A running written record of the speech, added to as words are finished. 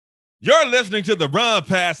You're listening to the Run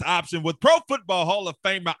Pass Option with Pro Football Hall of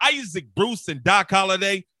Famer Isaac Bruce and Doc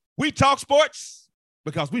Holliday. We talk sports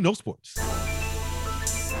because we know sports.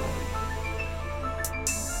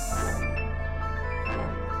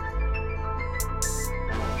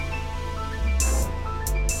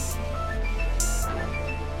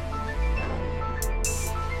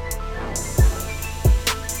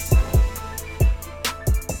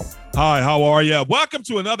 Hi, how are you? Welcome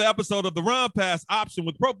to another episode of the Run Pass Option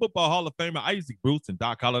with Pro Football Hall of Famer Isaac Bruce and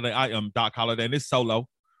Doc Holliday. I am Doc Holliday, and it's solo.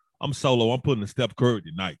 I'm solo. I'm putting the Steph Curry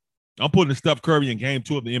tonight. I'm putting the Steph Curry in Game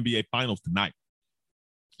 2 of the NBA Finals tonight.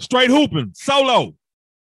 Straight hooping, solo,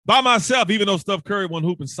 by myself, even though Steph Curry wasn't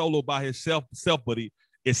hooping solo by himself, but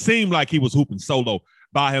it seemed like he was hooping solo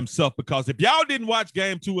by himself, because if y'all didn't watch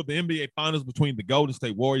Game 2 of the NBA Finals between the Golden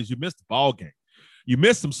State Warriors, you missed the ball game. You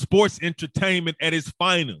missed some sports entertainment at its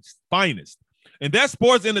finest. And that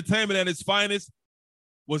sports entertainment at its finest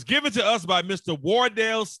was given to us by Mr.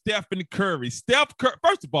 Wardell Stephen Curry.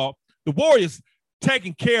 First of all, the Warriors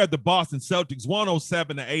taking care of the Boston Celtics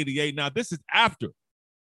 107-88. Now, this is after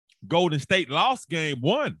Golden State lost Game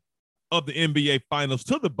 1 of the NBA Finals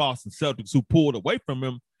to the Boston Celtics, who pulled away from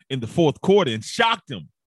him in the fourth quarter and shocked him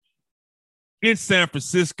in San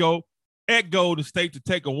Francisco at Golden State to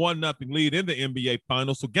take a 1-0 lead in the NBA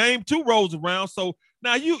Finals. So Game 2 rolls around. So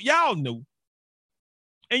now y'all knew,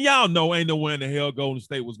 and y'all know ain't no way in the hell Golden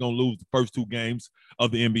State was going to lose the first 2 games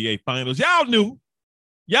of the NBA Finals.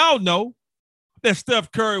 Y'all know that Steph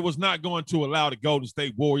Curry was not going to allow the Golden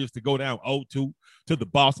State Warriors to go down 0-2 to the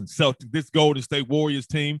Boston Celtics. This Golden State Warriors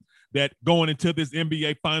team that going into this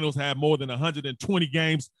NBA Finals had more than 120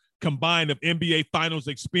 games combined of NBA Finals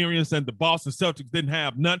experience, and the Boston Celtics didn't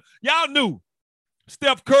have none. Y'all knew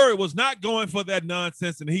Steph Curry was not going for that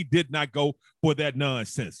nonsense, and he did not go for that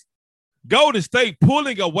nonsense. Golden State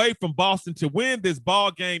pulling away from Boston to win this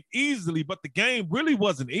ball game easily, but the game really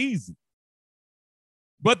wasn't easy.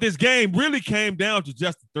 But this game really came down to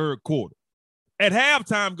just the third quarter. At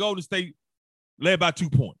halftime, Golden State led by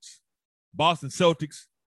 2 points. Boston Celtics,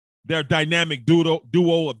 their dynamic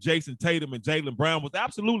duo of Jason Tatum and Jaylen Brown, was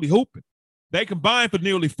absolutely hooping. They combined for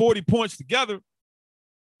nearly 40 points together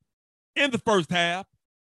in the first half.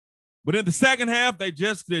 But in the second half, they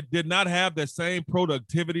just did not have that same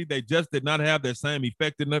productivity. They just did not have that same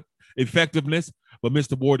effectiveness. But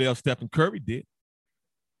Mr. Wardell Stephen Curry did.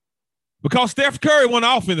 Because Steph Curry went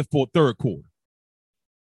off in the third quarter.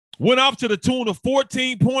 Went off to the tune of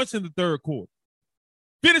 14 points in the third quarter.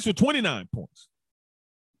 Finished with 29 points.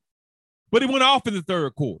 But he went off in the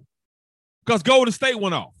third quarter because Golden State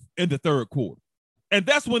went off in the third quarter. And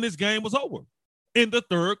that's when this game was over, in the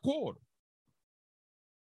third quarter.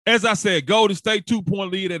 As I said, Golden State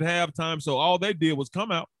 2-point lead at halftime, so all they did was come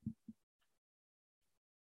out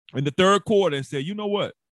in the third quarter and say, you know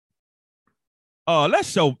what? Let's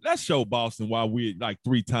show Boston why we're like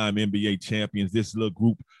 3-time NBA champions, this little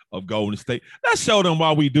group of Golden State. Let's show them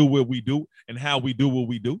why we do what we do and how we do what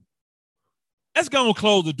we do. Let's go and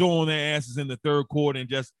close the door on their asses in the third quarter and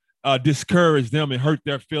just discourage them and hurt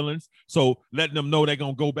their feelings. So letting them know they're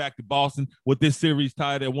going to go back to Boston with this series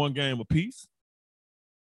tied at 1 game apiece.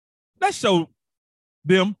 Let's show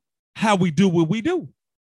them how we do what we do.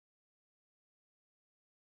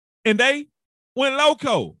 And they went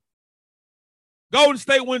loco. Golden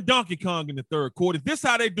State went Donkey Kong in the third quarter. This is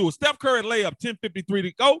how they do it. Steph Curry layup, 10:53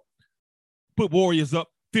 to go. Put Warriors up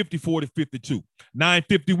 54-52.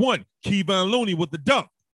 9:51, Kevon Looney with the dunk.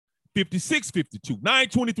 56-52.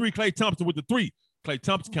 9:23, Klay Thompson with the 3. Klay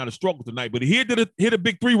Thompson kind of struggled tonight, but he hit a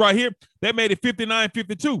big 3 right here. That made it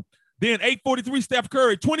 59-52. Then 8:43, Steph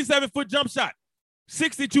Curry, 27-foot jump shot.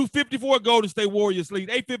 62-54, Golden State Warriors lead.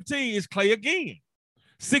 8:15 is Klay again.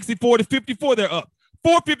 64-54, they're up.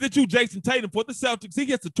 4:52, Jason Tatum for the Celtics. He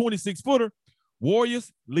gets a 26-footer.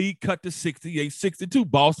 Warriors lead cut to 68-62.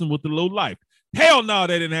 Boston with a little life. Hell no,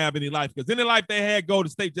 they didn't have any life, because any life they had, Golden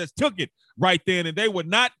State just took it right then, and they were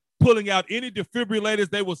not pulling out any defibrillators.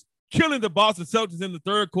 They was killing the Boston Celtics in the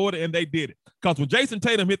third quarter, and they did it. Because when Jason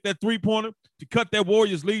Tatum hit that 3-pointer to cut that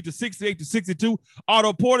Warriors lead to 68-62,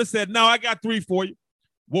 Otto Porter said, no, I got 3 for you.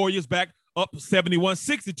 Warriors back up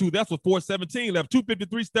 71-62. That's with 4:17 left.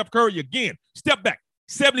 2:53, Steph Curry again. Step back,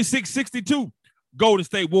 76-62. Golden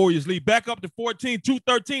State Warriors lead back up to 14.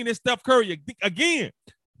 2:13, it's Steph Curry again.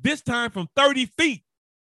 This time from 30 feet.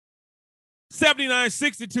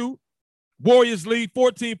 79-62. Warriors lead,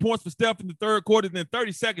 14 points for Steph in the third quarter. Then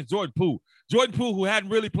 30 seconds, Jordan Poole. Jordan Poole, who hadn't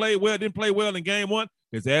really played well, didn't play well in game 1.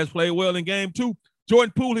 His ass played well in game 2.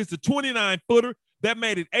 Jordan Poole hits a 29-footer. That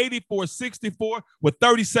made it 84-64 with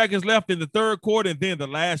 30 seconds left in the third quarter. And then the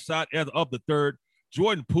last shot of the third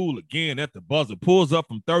Jordan Poole again at the buzzer, pulls up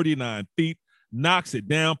from 39 feet, knocks it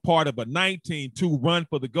down, part of a 19-2 run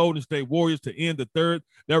for the Golden State Warriors to end the third.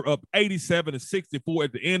 They're up 87-64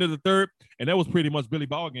 at the end of the third, and that was pretty much Billy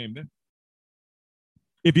Ball game then.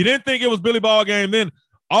 If you didn't think it was Billy Ball game then,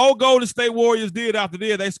 all Golden State Warriors did after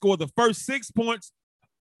that, they scored the first 6 points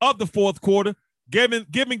of the fourth quarter, giving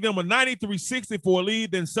them a 93-64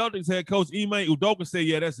 lead. Then Celtics head coach Ime Udoka said,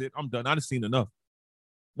 yeah, that's it. I'm done. I done seen enough.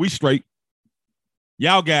 We straight.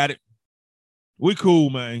 Y'all got it. We cool,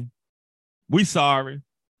 man. We sorry.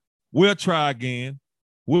 We'll try again.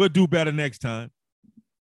 We'll do better next time.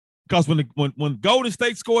 Because when Golden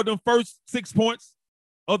State scored them first 6 points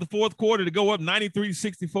of the fourth quarter to go up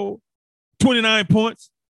 93-64, 29 points,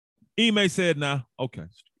 Ime said, nah, okay,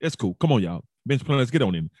 that's cool. Come on, y'all. Bench players, get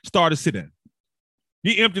on in. Start to sit down.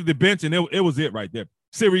 He emptied the bench, and it was it right there.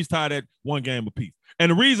 Series tied at 1 game apiece.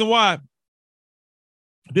 And the reason why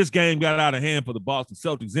this game got out of hand for the Boston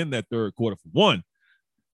Celtics in that third quarter, for one,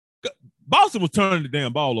 Boston was turning the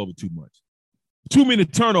damn ball over too much. Too many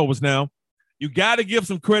turnovers now. You got to give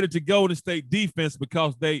some credit to Golden State defense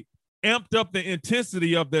because they amped up the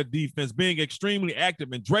intensity of their defense, being extremely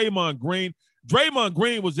active. And Draymond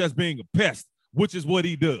Green was just being a pest, which is what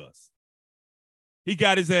he does. He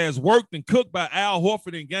got his ass worked and cooked by Al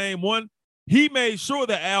Horford in game 1. He made sure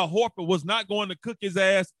that Al Horford was not going to cook his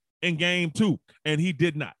ass in game 2, and he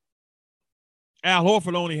did not. Al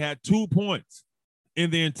Horford only had 2 points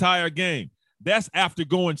in the entire game. That's after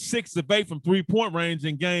going 6 of 8 from three-point range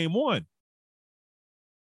in game 1.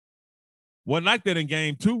 Wasn't like that in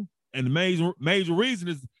game 2, and the major reason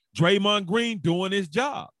is Draymond Green doing his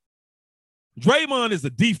job. Draymond is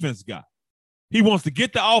a defense guy. He wants to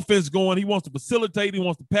get the offense going. He wants to facilitate. He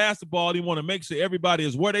wants to pass the ball. He wants to make sure everybody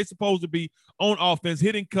is where they're supposed to be on offense,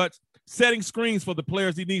 hitting cuts, setting screens for the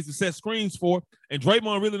players he needs to set screens for. And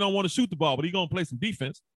Draymond really don't want to shoot the ball, but he's going to play some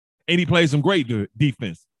defense, and he plays some great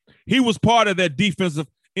defense. He was part of that defensive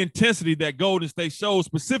intensity that Golden State showed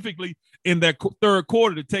specifically in that third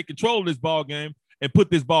quarter to take control of this ball game and put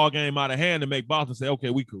this ball game out of hand and make Boston say,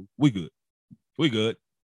 okay, we cool. We good. We good.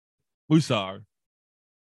 We sorry.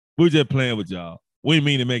 We just playing with y'all. We didn't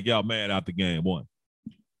mean to make y'all mad after game 1.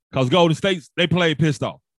 Because Golden State, they played pissed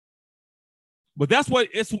off. But that's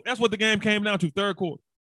what the game came down to, third quarter.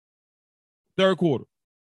 Third quarter.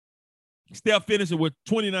 Steph finished with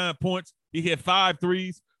 29 points. He hit 5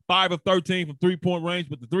 threes, 5 of 13 from three-point range,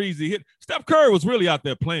 but the threes he hit, Steph Curry was really out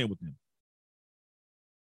there playing with him.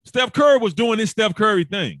 Steph Curry was doing his Steph Curry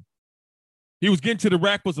thing. He was getting to the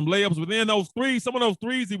rack for some layups, but then those threes, some of those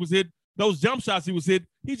threes he was hitting, those jump shots he was hitting,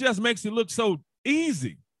 he just makes it look so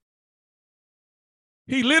easy.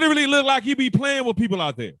 He literally looked like he be playing with people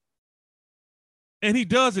out there. And he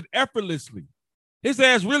does it effortlessly. His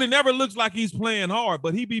ass really never looks like he's playing hard,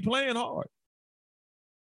 but he be playing hard.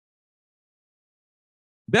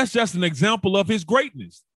 That's just an example of his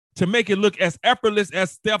greatness, to make it look as effortless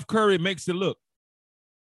as Steph Curry makes it look.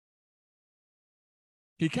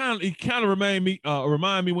 He kind of remind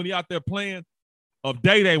me when he out there playing of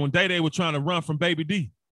Day-Day, when Day-Day was trying to run from Baby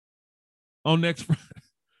D on next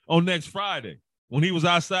Friday. When he was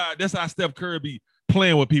outside, that's how Steph Curry be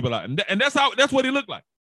playing with people out. And that's what he looked like.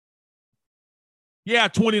 Yeah,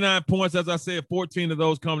 29 points, as I said, 14 of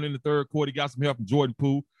those coming in the third quarter. He got some help from Jordan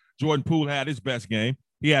Poole. Jordan Poole had his best game.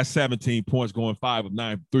 He had 17 points, going 5 of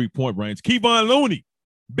 9 three-point range. Kevon Looney,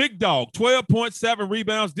 big dog, 12 points, 7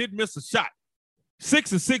 rebounds, didn't miss a shot.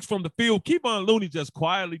 6 of 6 from the field. Kevon Looney just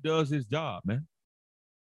quietly does his job, man,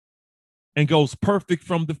 and goes perfect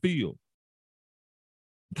from the field.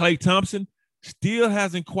 Klay Thompson still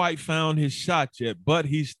hasn't quite found his shot yet, but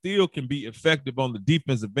he still can be effective on the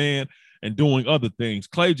defensive end and doing other things.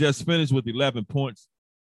 Klay just finished with 11 points.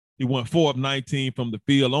 He went 4 of 19 from the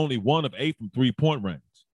field, only 1 of 8 from three-point range.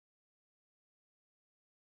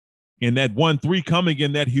 And that 1-3 coming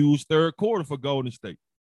in that huge third quarter for Golden State,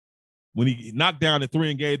 when he knocked down the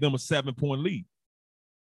 3 and gave them a 7-point lead.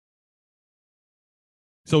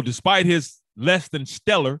 So despite his less than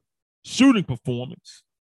stellar shooting performance,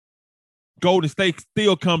 Golden State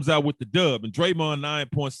still comes out with the dub, and Draymond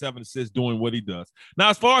 9.7 assists doing what he does. Now,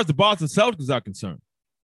 as far as the Boston Celtics are concerned,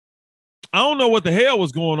 I don't know what the hell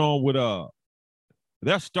was going on with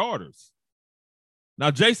their starters. Now,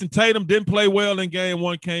 Jason Tatum didn't play well in game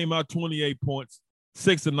 1, came out 28 points,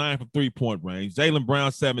 6 of 9 from three-point range. Jaylen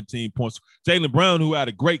Brown, 17 points. Jaylen Brown, who had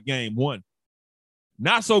a great game 1.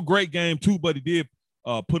 Not so great game 2, but he did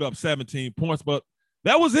put up 17 points, but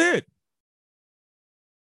that was it.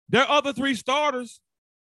 Their other 3 starters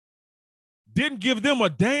didn't give them a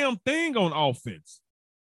damn thing on offense.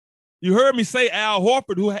 You heard me say Al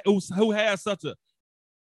Horford, who has such a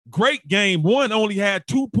Great game one only had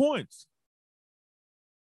 2 points.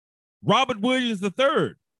 Robert Williams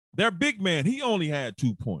III, their big man, he only had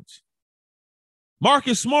 2 points.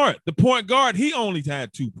 Marcus Smart, the point guard, he only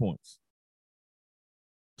had 2 points.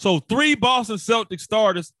 So 3 Boston Celtics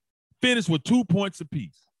starters finished with 2 points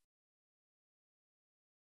apiece.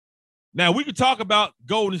 Now, we could talk about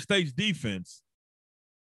Golden State's defense,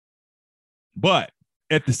 but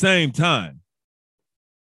at the same time,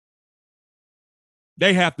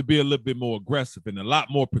 they have to be a little bit more aggressive and a lot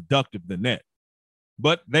more productive than that.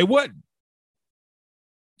 But they wouldn't.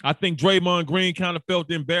 I think Draymond Green kind of felt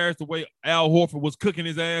embarrassed the way Al Horford was cooking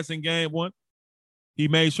his ass in game one. He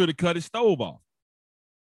made sure to cut his stove off.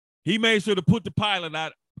 He made sure to put the pilot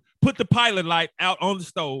light out on the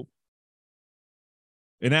stove.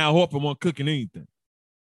 And Al Horford wasn't cooking anything.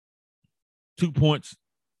 2 points.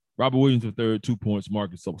 Robert Williams III, 2 points.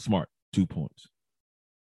 Marcus Smart, 2 points.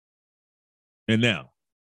 And now,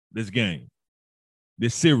 this game,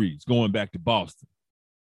 this series going back to Boston,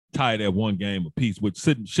 tied at 1 game apiece, which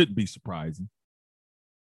shouldn't be surprising.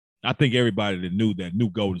 I think everybody that knew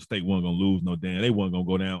Golden State wasn't going to lose no damn. They wasn't going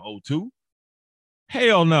to go down 0-2.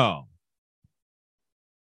 Hell no.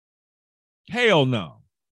 Hell no.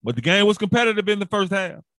 But the game was competitive in the first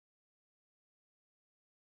half.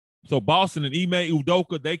 So Boston and Ime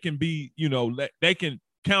Udoka, they can be, they can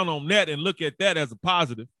count on that and look at that as a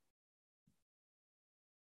positive.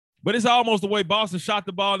 But it's almost the way Boston shot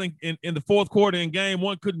the ball in the fourth quarter in game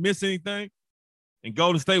one, couldn't miss anything. And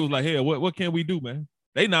Golden State was like, hey, what can we do, man?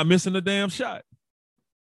 They not missing a damn shot.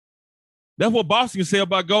 That's what Boston can say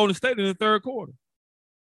about Golden State in the third quarter.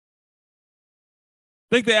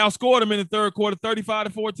 I think they outscored them in the third quarter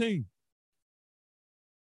 35-14.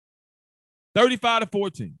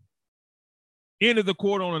 35-14. Ended the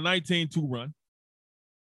quarter on a 19-2 run.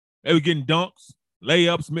 They were getting dunks,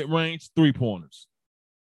 layups, mid-range, three-pointers.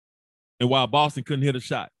 And while Boston couldn't hit a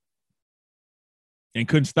shot and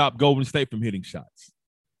couldn't stop Golden State from hitting shots.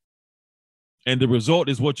 And the result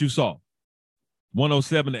is what you saw.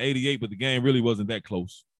 107-88, but the game really wasn't that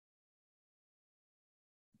close.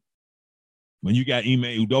 When you got Ime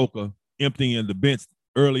Udoka emptying the bench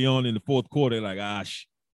early on in the fourth quarter, like,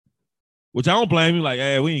 which I don't blame him. Like,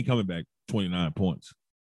 hey, we ain't coming back 29 points.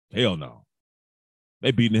 Hell no.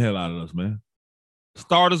 They beating the hell out of us, man.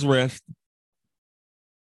 Starters rest.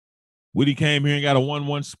 Woody came here and got a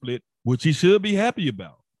 1-1 split, which he should be happy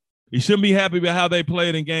about. He shouldn't be happy about how they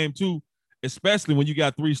played in game two, especially when you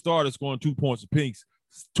got 3 starters scoring 2 points apiece.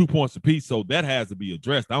 2 points apiece, so that has to be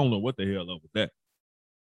addressed. I don't know what the hell up with that.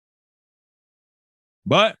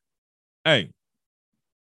 But, hey,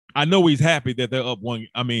 I know he's happy that they're up 1.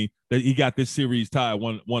 I mean, that he got this series tied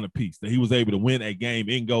 1 apiece, that he was able to win a game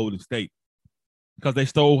in Golden State because they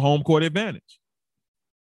stole home court advantage.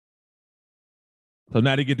 So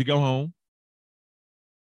now they get to go home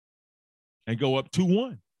and go up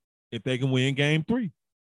 2-1 if they can win game 3.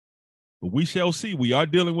 But we shall see. We are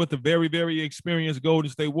dealing with a very, very experienced Golden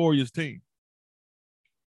State Warriors team.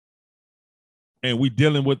 And we're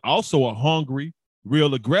dealing with also a hungry,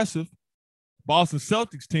 real aggressive Boston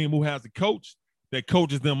Celtics team who has a coach that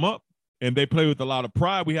coaches them up, and they play with a lot of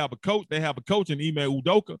pride. They have a coach in Ime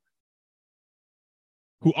Udoka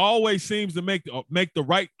who always seems to make the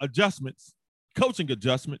right adjustments, coaching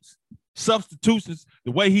adjustments, substitutions,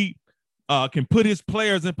 the way he can put his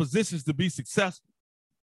players in positions to be successful,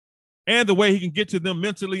 and the way he can get to them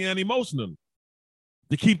mentally and emotionally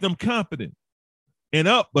to keep them confident and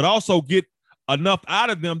up, but also get enough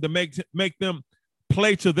out of them to make them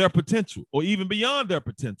play to their potential or even beyond their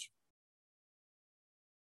potential.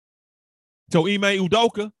 So Ime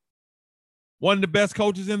Udoka, one of the best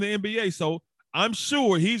coaches in the NBA. So I'm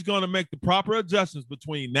sure he's going to make the proper adjustments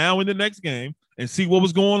between now and the next game and see what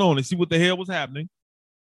was going on and see what the hell was happening.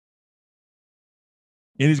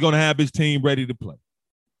 And he's going to have his team ready to play.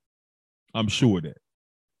 I'm sure of that.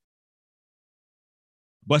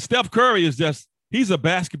 But Steph Curry he's a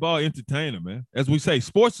basketball entertainer, man. As we say,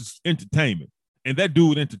 sports is entertainment, and that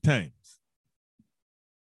dude entertains.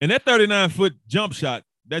 And that 39-foot jump shot,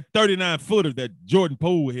 that 39-footer that Jordan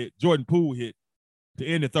Poole hit to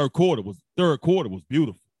end the third quarter was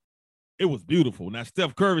beautiful. It was beautiful. Now,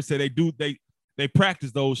 Steph Curry said they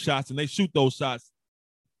practice those shots and they shoot those shots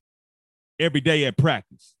every day at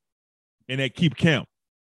practice, and they keep count.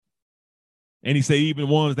 And he said even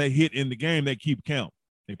ones they hit in the game, they keep count.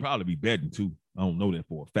 They probably be betting too. I don't know that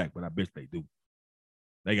for a fact, but I bet they do.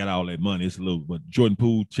 They got all that money. It's a little, but Jordan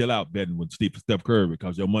Poole, chill out betting with Steph Curry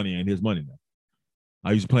because your money ain't his money now.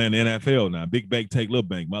 I used to play in the NFL now. Big bank take little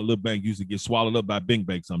bank. My little bank used to get swallowed up by big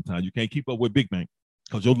bank sometimes. You can't keep up with big bank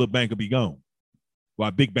because your little bank will be gone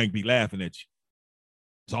while big bank be laughing at you.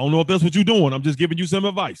 So I don't know if that's what you're doing. I'm just giving you some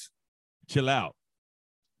advice. Chill out.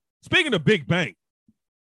 Speaking of big bank,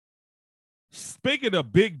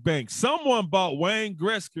 someone bought Wayne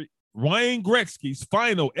Gretzky's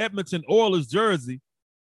final Edmonton Oilers jersey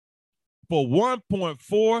for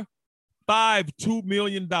 $1.452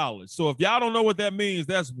 million. So if y'all don't know what that means,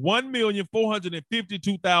 that's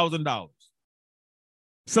 $1,452,000.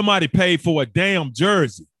 Somebody paid for a damn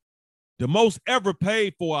jersey. The most ever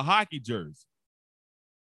paid for a hockey jersey.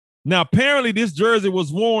 Now, apparently this jersey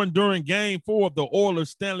was worn during Game 4 of the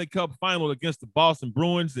Oilers Stanley Cup Final against the Boston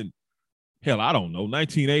Bruins in, hell, I don't know,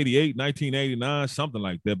 1988, 1989, something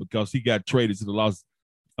like that, because he got traded to the Los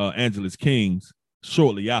Angeles Kings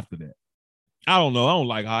shortly after that. I don't know. I don't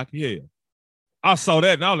like hockey. Hell, I saw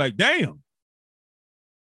that and I was like, damn.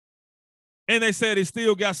 And they said it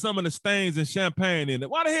still got some of the stains and champagne in it.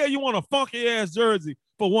 Why the hell you want a funky-ass jersey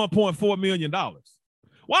for $1.4 million?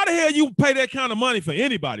 Why the hell you pay that kind of money for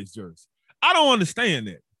anybody's jersey? I don't understand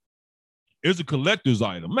that. It's a collector's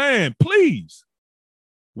item. Man, please.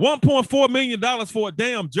 $1.4 million for a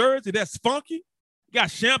damn jersey that's funky?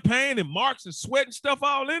 Got champagne and marks and sweat and stuff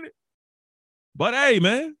all in it? But hey,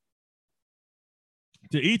 man,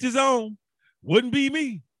 to each his own. Wouldn't be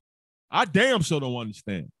me. I damn sure don't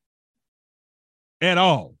understand at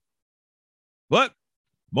all. But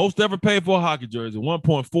most ever paid for a hockey jersey,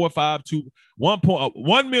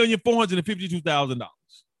 $1,452,000.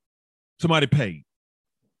 Somebody paid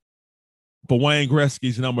for Wayne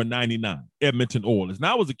Gretzky's number 99, Edmonton Oilers.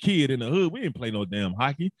 Now, I was a kid in the hood. We didn't play no damn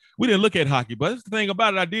hockey. We didn't look at hockey, but that's the thing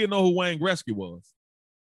about it. I did know who Wayne Gretzky was.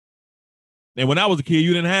 And when I was a kid,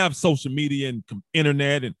 you didn't have social media and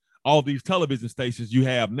internet and all these television stations you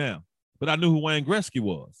have now. But I knew who Wayne Gretzky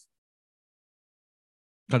was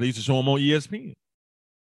because they used to show him on ESPN.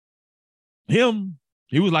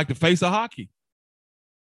 He was like the face of hockey.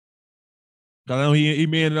 Because I know he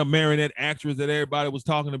ended up marrying that actress that everybody was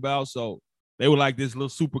talking about. So they were like this little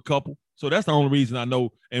super couple. So that's the only reason I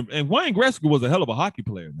know. And Wayne Gretzky was a hell of a hockey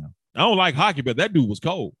player now. I don't like hockey, but that dude was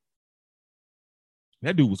cold.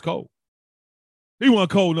 That dude was cold. He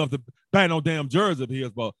wasn't cold enough to buy no damn jersey of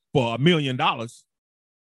his for $1 million. I'm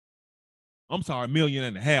sorry, $1.5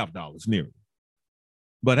 million nearly.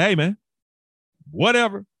 But hey, man,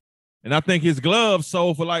 whatever. And I think his gloves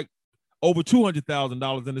sold for like over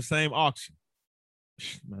 $200,000 in the same auction.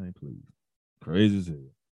 Man, please. Crazy as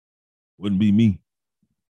hell. Wouldn't be me.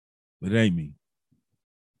 But it ain't me.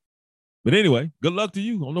 But anyway, good luck to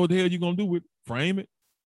you. I don't know what the hell you're going to do with it. Frame it.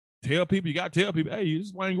 Tell people, you got to tell people, hey, this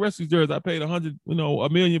is Wayne Gretzky's jersey. I paid $100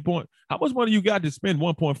 million point. How much money you got to spend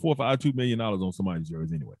 $1.452 million on somebody's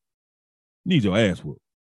jersey anyway? Need your ass whooped.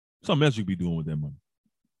 Something else you be doing with that money.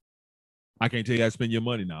 I can't tell you how to spend your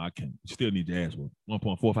money now. I can't. You still need your ass whooped.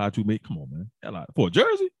 $1.452 million. Come on, man. Hell out. For a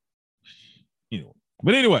jersey? You know.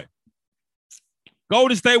 But anyway,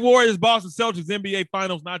 Golden State Warriors, Boston Celtics, NBA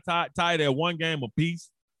Finals not tied at one game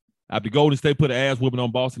apiece. After Golden State put an ass whooping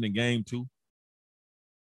on Boston in game 2.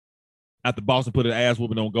 After Boston put an ass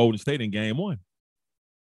whooping on Golden State in game 1.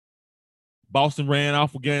 Boston ran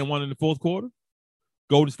off for game 1 in the 4th quarter.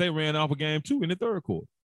 Golden State ran off for game 2 in the 3rd quarter.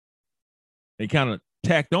 They kind of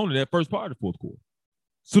tacked on to that first part of the 4th quarter.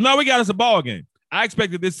 So now we got us a ball game. I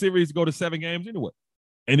expected this series to go to 7 games anyway.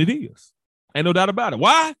 And it is. Ain't no doubt about it.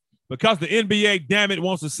 Why? Because the NBA, damn it,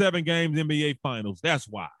 wants a 7 games NBA Finals. That's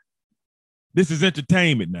why. This is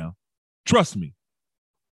entertainment now. Trust me.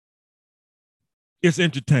 It's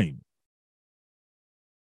entertainment.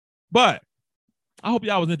 But I hope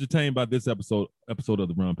y'all was entertained by this episode of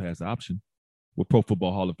the Run Pass Option with Pro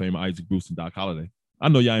Football Hall of Famer Isaac Bruce and Doc Holliday. I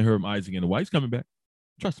know y'all ain't heard from Isaac in a while. He's coming back.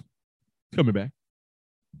 Trust me. He's coming back.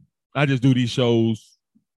 I just do these shows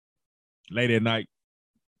late at night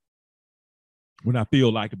when I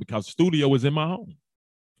feel like it because the studio is in my home.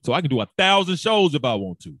 So I can do 1,000 shows if I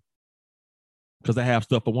want to because I have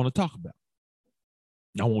stuff I want to talk about.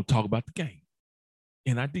 I want to talk about the game.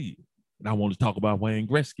 And I did. And I want to talk about Wayne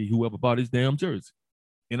Gretzky, whoever bought his damn jersey.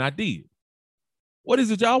 And I did. What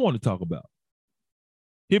is it y'all want to talk about?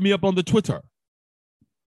 Hit me up on the Twitter.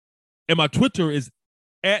 And my Twitter is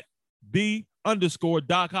at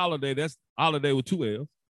 @the_Doc Holliday. That's Holiday with 2 L's.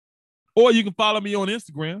 Or you can follow me on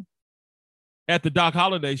Instagram at the Doc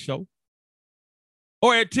Holliday Show.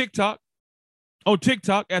 Or at TikTok. On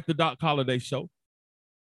TikTok at the Doc Holliday Show.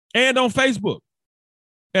 And on Facebook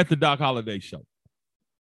at the Doc Holliday Show.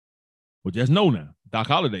 Well, just know now, Doc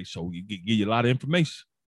Holliday Show, give you a lot of information.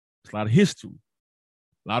 It's a lot of history.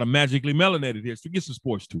 A lot of magically melanated history. Get some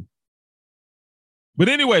sports too. But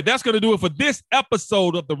anyway, that's going to do it for this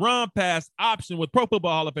episode of the Run Pass Option with Pro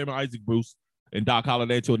Football Hall of Famer Isaac Bruce and Doc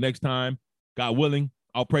Holliday. Until next time, God willing,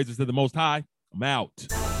 all praises to the Most High. I'm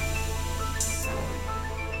out.